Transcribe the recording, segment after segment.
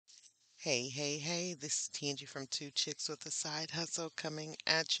Hey, hey, hey, this is Tangy from Two Chicks with a Side Hustle coming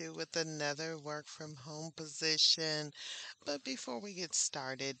at you with another work from home position. But before we get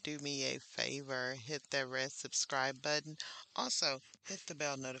started, do me a favor, hit that red subscribe button. Also, hit the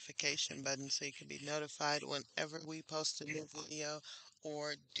bell notification button so you can be notified whenever we post a new video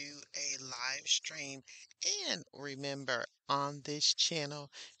or do a live stream. And remember, on this channel,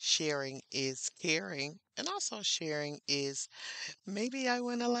 sharing is caring, and also sharing is maybe I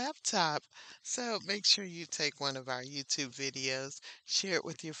win a laptop. So make sure you take one of our YouTube videos, share it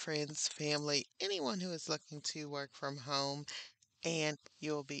with your friends, family, anyone who is looking to work from home, and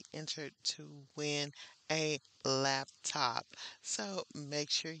you'll be entered to win a laptop. So make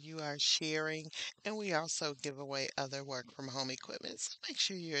sure you are sharing, and we also give away other work from home equipment. So make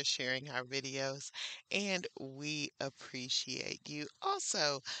sure you're sharing our videos, and we appreciate you.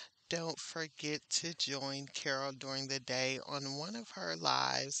 Also, don't forget to join Carol during the day on one of her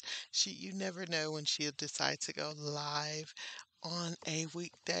lives. You never know when she'll decide to go live on a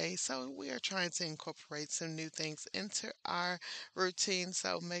weekday. So we are trying to incorporate some new things into our routine.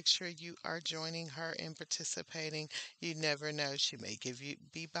 So make sure you are joining her and participating. You never know. She may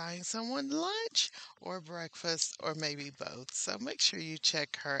be buying someone lunch or breakfast or maybe both. So make sure you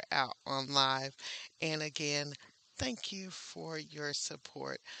check her out on live. And again, thank you for your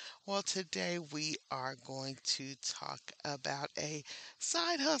support. Well, today we are going to talk about a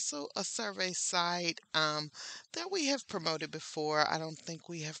side hustle, a survey site that we have promoted before. I don't think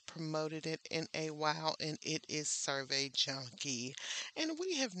we have promoted it in a while, and it is Survey Junkie. And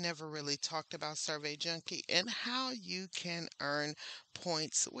we have never really talked about Survey Junkie and how you can earn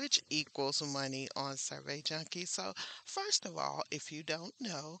points, which equals money on Survey Junkie. So, first of all, if you don't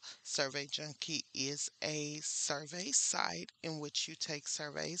know, Survey Junkie is a survey site in which you take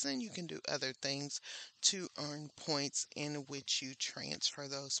surveys and you can do other things to earn points, in which you transfer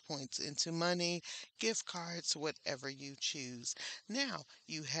those points into money, gift cards, whatever you choose. Now,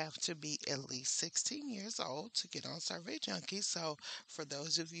 you have to be at least 16 years old to get on Survey Junkie. So, for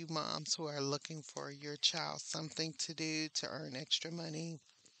those of you moms who are looking for your child something to do to earn extra money,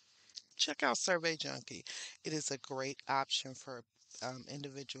 check out Survey Junkie. It is a great option for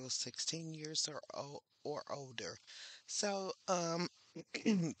individuals 16 years or older. So,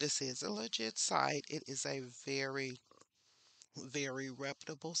 this is a legit site. It is a very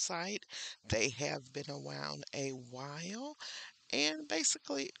reputable site. They have been around a while. And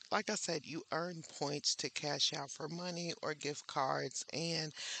basically, like I said, you earn points to cash out for money or gift cards.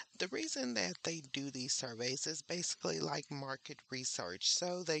 And the reason that they do these surveys is basically like market research.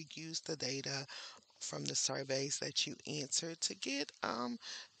 So they use the data from the surveys that you answer to get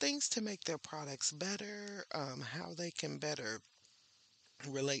things to make their products better, how they can better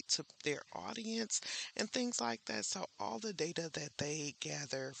relate to their audience and things like that. So all the data that they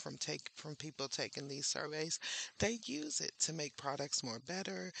gather from people taking these surveys, they use it to make products more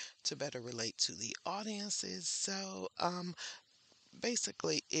better, to better relate to the audiences. So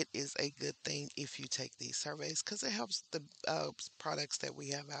basically it is a good thing if you take these surveys because it helps the products that we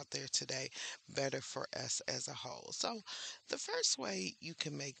have out there today better for us as a whole. So the first way you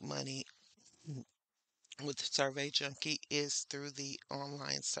can make money with Survey Junkie is through the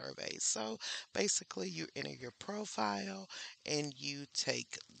online surveys. So basically, you enter your profile and you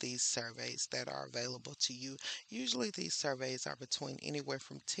take these surveys that are available to you. Usually, these surveys are between anywhere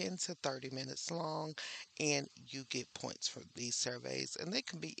from 10 to 30 minutes long, and you get points for these surveys. And they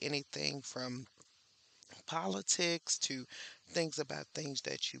can be anything from politics to things about things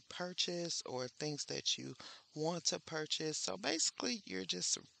that you purchase or things that you want to purchase. So basically, you're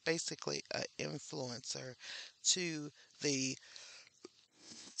just basically an influencer to the,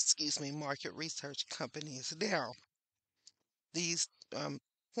 excuse me, market research companies. Now, these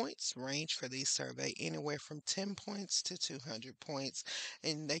points range for these survey anywhere from 10 points to 200 points,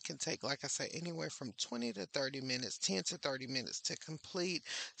 and they can take, like I say, anywhere from 20 to 30 minutes, 10 to 30 minutes to complete.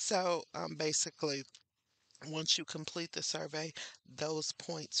 So basically, once you complete the survey, those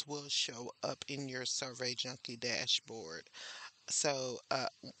points will show up in your Survey Junkie dashboard. So,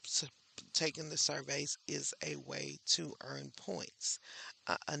 so taking the surveys is a way to earn points.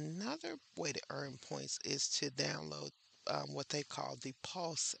 Another way to earn points is to download what they call the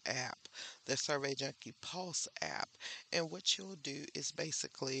Pulse app, the Survey Junkie Pulse app. And what you'll do is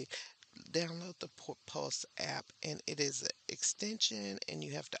basically download the Pulse app, and it is an extension, and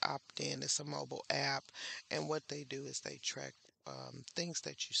you have to opt in. It's a mobile app, and what they do is they track things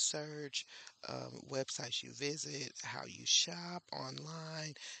that you search, websites you visit, how you shop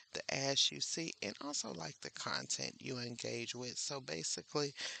online, the ads you see, and also like the content you engage with. So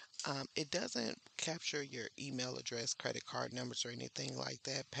basically, It doesn't capture your email address, credit card numbers, or anything like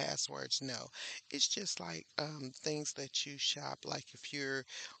that. Passwords, no. It's just like things that you shop. Like if you're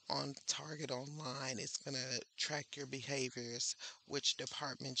on Target online, it's gonna track your behaviors, which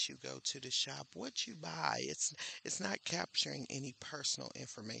departments you go to shop, what you buy. It's not capturing any personal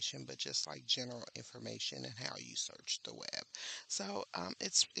information, but just like general information and how you search the web. So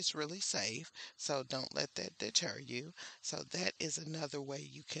it's really safe. So don't let that deter you. So that is another way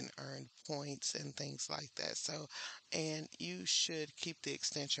you can earn points and things like that. So, and you should keep the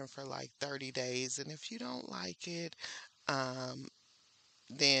extension for like 30 days. And if you don't like it, um,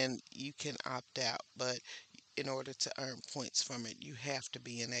 then you can opt out. But in order to earn points from it, you have to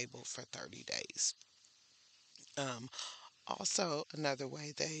be enabled for 30 days. Um, Also, another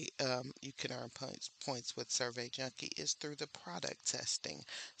way you can earn points with Survey Junkie is through the product testing.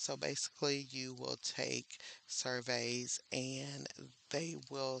 So basically, you will take surveys and they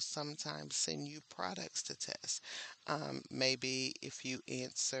will sometimes send you products to test. Maybe if you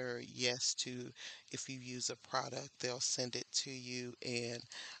answer yes to if you use a product, they'll send it to you, and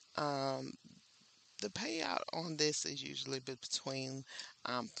um, the payout on this is usually between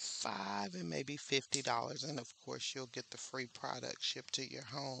 $5 and maybe $50, and of course you'll get the free product shipped to your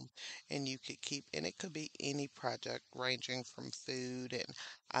home, and you could keep. And it could be any product ranging from food, and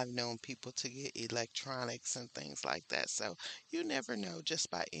I've known people to get electronics and things like that. So you never know just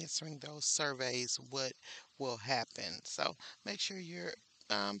by answering those surveys what will happen. So make sure you're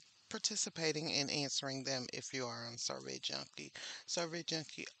um, participating and answering them if you are on Survey Junkie. Survey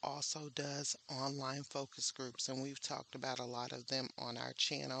Junkie also does online focus groups, and we've talked about a lot of them on our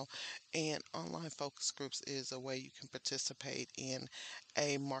channel. And online focus groups is a way you can participate in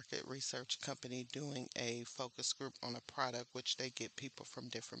a market research company doing a focus group on a product, which they get people from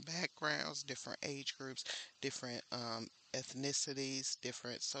different backgrounds, different age groups, different ethnicities,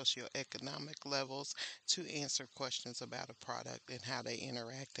 different socioeconomic levels to answer questions about a product and how they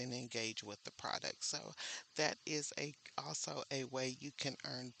interact and engage with the product. So that is a also a way you can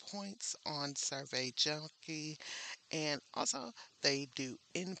earn points on Survey Junkie. And also they do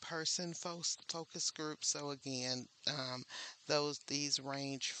in-person focus groups. So again, these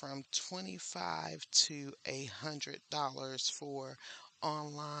range from 25 to $100 for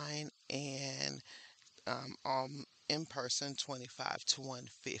online, and in person 25 to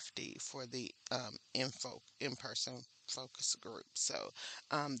 150 for the in person focus group. So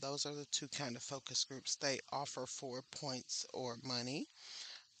those are the two kind of focus groups they offer for points or money.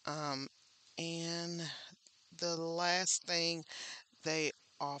 Um, and the last thing they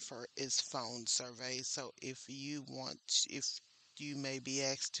offer is phone surveys. So if you may be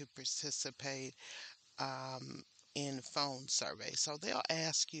asked to participate um, in phone surveys. So they'll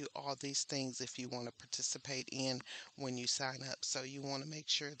ask you all these things if you want to participate in when you sign up. So you want to make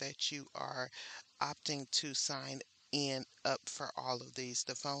sure that you are opting to sign in up for all of these,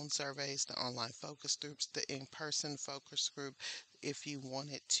 the phone surveys, the online focus groups, the in-person focus group. If you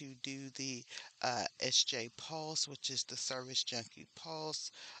wanted to do the SJ Pulse, which is the Service Junkie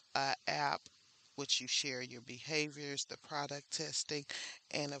Pulse app, which you share your behaviors, the product testing,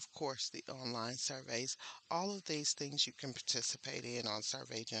 and of course the online surveys. All of these things you can participate in on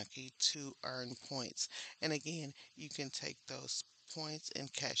Survey Junkie to earn points. And again, you can take those points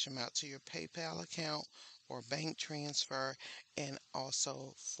and cash them out to your PayPal account or bank transfer, and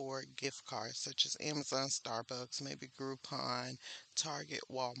also for gift cards such as Amazon, Starbucks, maybe Groupon, Target,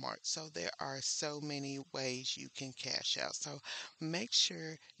 Walmart. So there are so many ways you can cash out. So make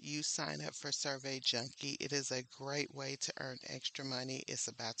sure you sign up for Survey Junkie. It is a great way to earn extra money. It's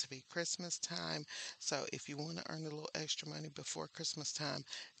about to be Christmas time. So if you want to earn a little extra money before Christmas time,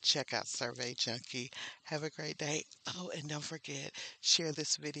 check out Survey Junkie. Have a great day. Oh, and don't forget, share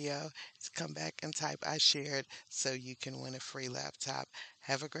this video. Come back and type I shared so you can win a free laptop.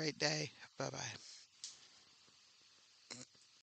 Have a great day. Bye bye.